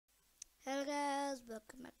Hello guys,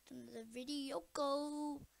 welcome back to another video.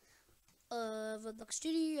 Go, Roblox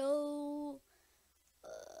Studio.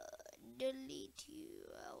 Delete you.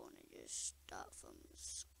 I wanna just start from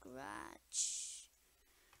scratch.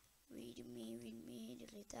 Read me,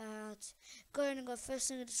 delete that. Go ahead and go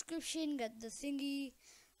first in the description. Get the thingy.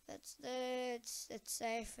 That's there. It's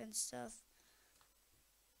safe and stuff.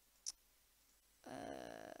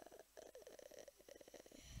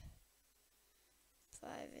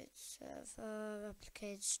 Private server,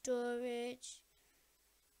 replicate storage.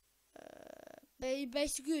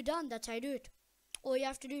 Basically you're done. That's how you do it. All you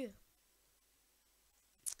have to do.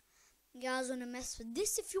 You guys wanna mess with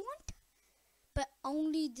this if you want, but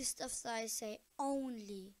only the stuff that I say.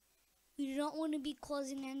 Only. You don't want to be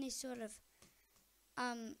causing any sort of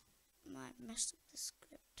might mess up the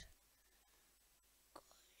script.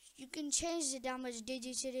 Gosh. You can change the how much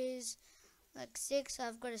digits it is, like 6.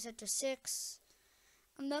 I've got it set to 6.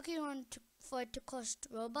 I'm looking on for it to cost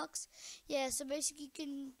robux. Yeah, so basically you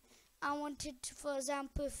can. I wanted to, for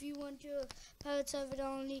example, if you want your private server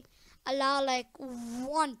only allow like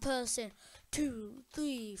one person, 2,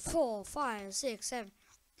 3, 4, 5, 6, 7.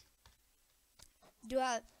 Do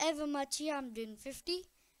I have ever much here? I'm doing 50.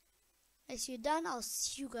 As you're done, I'll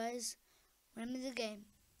see you guys when I'm in the game.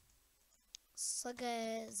 So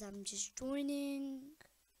guys, I'm just joining.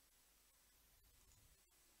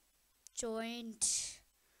 Joined.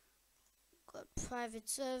 Got private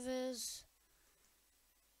servers.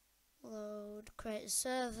 Load, create a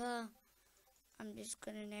server. I'm just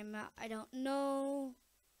gonna name it, I don't know.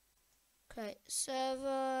 Create a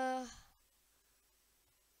server.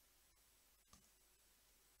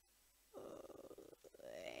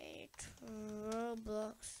 Wait,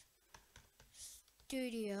 roblox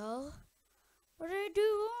studio. What did I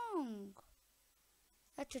do wrong?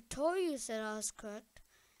 That tutorial said I was correct.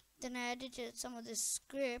 Then I edited some of the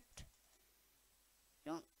script. I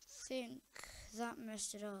don't think that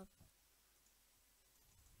messed it up.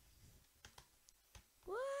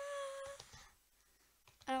 What?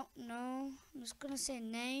 I don't know. I'm just gonna say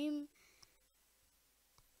name.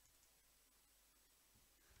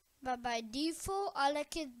 But by default, I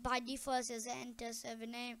like it by default. It says enter server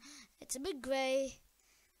name. It's a bit grey.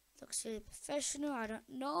 Looks really professional. I don't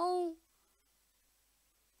know.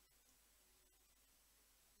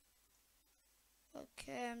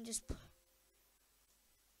 Okay, I'm just.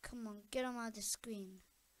 Come on, get them out of the screen.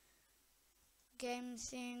 Game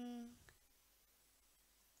thing.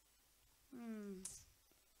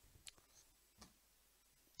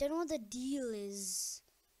 Don't know what the deal is.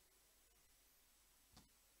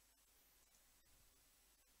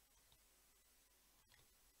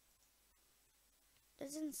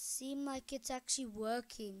 Doesn't seem like it's actually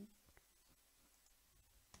working.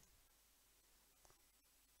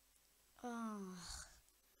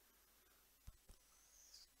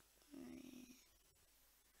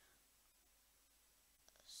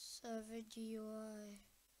 Server GUI.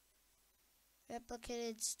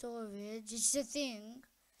 Replicated storage. It's a thing.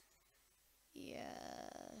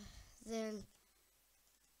 Yeah. The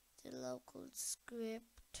local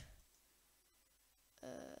script.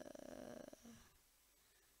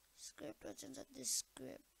 Script. What's inside this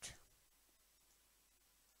script?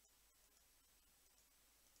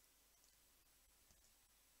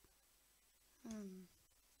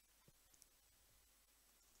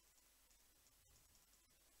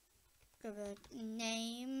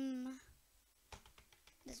 Name.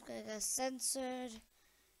 This guy got censored.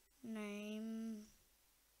 Name.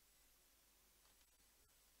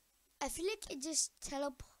 I feel like it just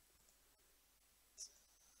teleports.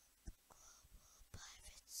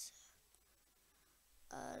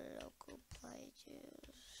 Local players.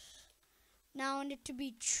 Now I want it to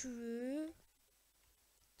be true.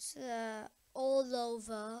 So all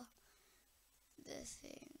over the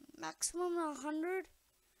thing. Maximum 100.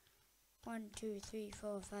 1, 2, 3,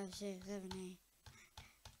 4, 5, 6, 7, 8.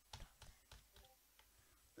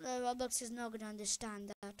 The Roblox is not gonna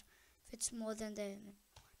understand that if it's more than the 1,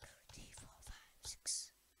 2, 3, 4, 5,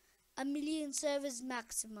 6. A million servers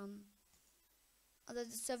maximum.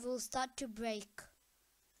 Otherwise the server will start to break.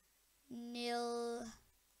 Nil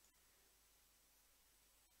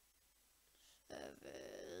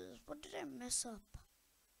servers. What did I mess up?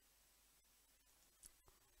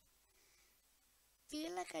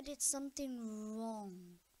 Feel like I did something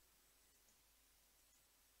wrong.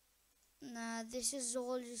 Nah, this is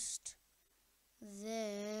all just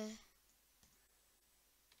there.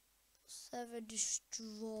 Server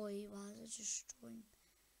destroy. Why is it destroying?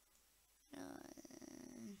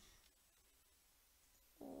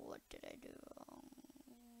 What did I do wrong?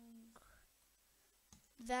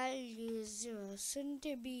 Value is 0. Shouldn't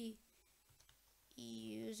it be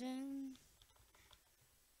using.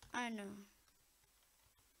 I know.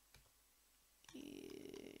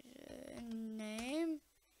 Username.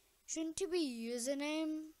 Shouldn't it be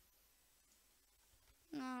username?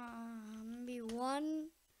 Maybe 1.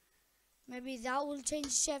 Maybe that will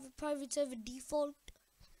change to have a private server default.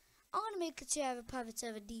 I'm gonna make it to have a private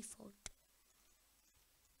server default.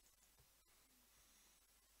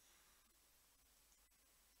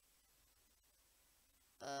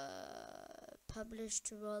 Publish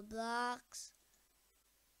to roblox.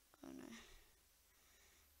 Gonna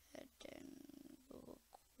head and go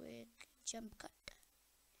quick jump cut.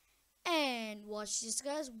 And watch this,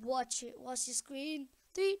 guys. Watch it. Watch the screen.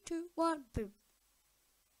 3, 2, 1, boom.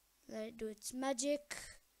 Let it do its magic.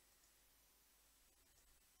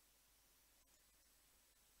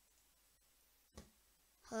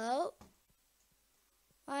 Hello?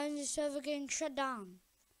 Why is the server getting shut down?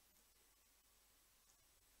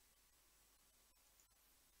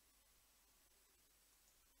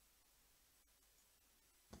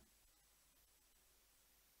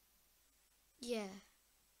 Yeah.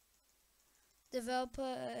 The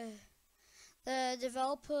developer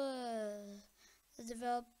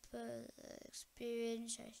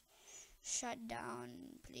experience has shut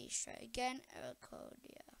down. Please try again. Error code.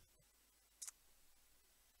 Yeah.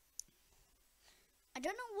 I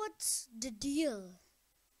don't know what's the deal.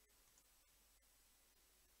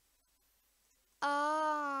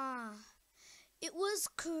 It was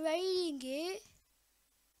creating it.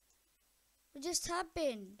 What just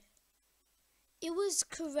happened? It was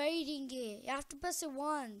creating it. You have to press it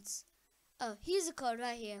once. Oh, here's the code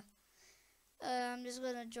right here. I'm just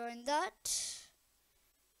gonna join that.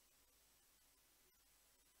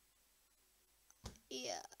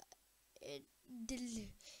 Yeah, it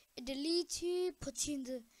deletes you, puts you in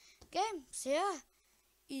the game. So yeah,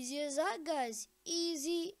 easy as that, guys.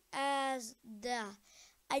 Easy as that.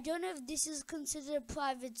 I don't know if this is considered a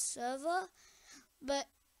private server, but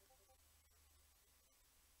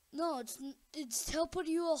no, it's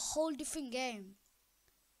teleporting you a whole different game.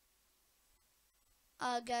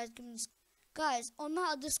 Guys, on my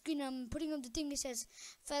other screen, I'm putting up the thing that says,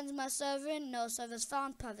 "Friends, my server, no servers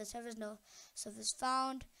found. Private servers, no servers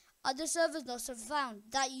found. Other servers, no server found."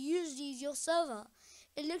 That usually is your server.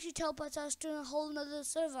 It literally teleports us to a whole nother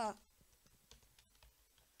server.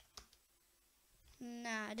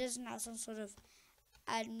 Nah, it doesn't have some sort of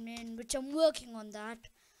admin, which I'm working on that.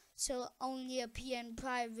 So only appear in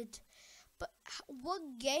private. But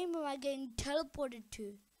what game am I getting teleported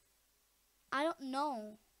to? I don't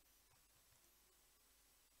know.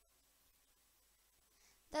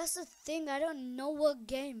 That's the thing. I don't know what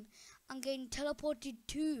game I'm getting teleported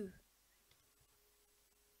to.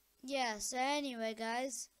 Yeah. So anyway,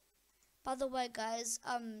 guys. By the way, guys.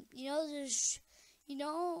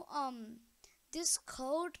 This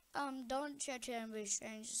code. Don't share to anybody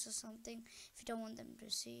strangers or something if you don't want them to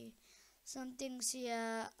see. Some things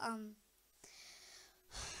here. Give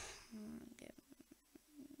me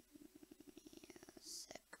a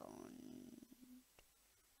second.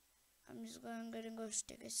 I'm just gonna go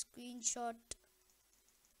take a screenshot.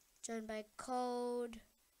 Join by code.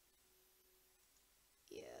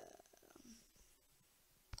 Yeah.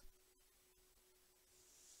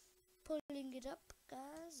 Pulling it up,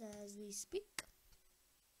 guys, as we speak.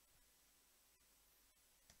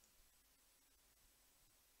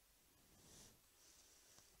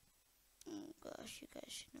 Oh gosh, you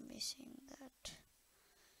guys shouldn't be seeing that.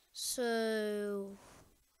 So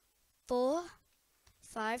 4,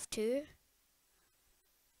 5, 2,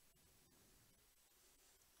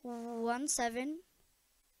 1, 7,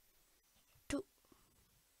 2.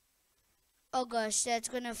 Oh gosh, it's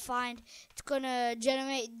gonna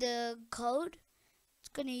generate the code. It's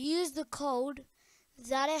gonna use the code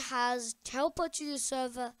that it has, teleport to the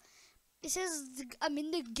server. It says I'm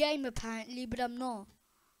in the game apparently, but I'm not.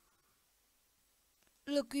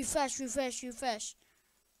 Look, refresh.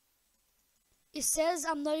 It says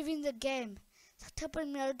I'm not even in the game. It's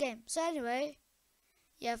teleporting me out of the game. So anyway,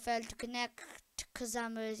 yeah, I failed to connect because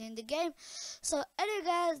I'm already in the game. So anyway,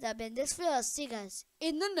 guys, that's been this video. I'll see you guys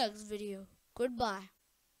in the next video. Goodbye.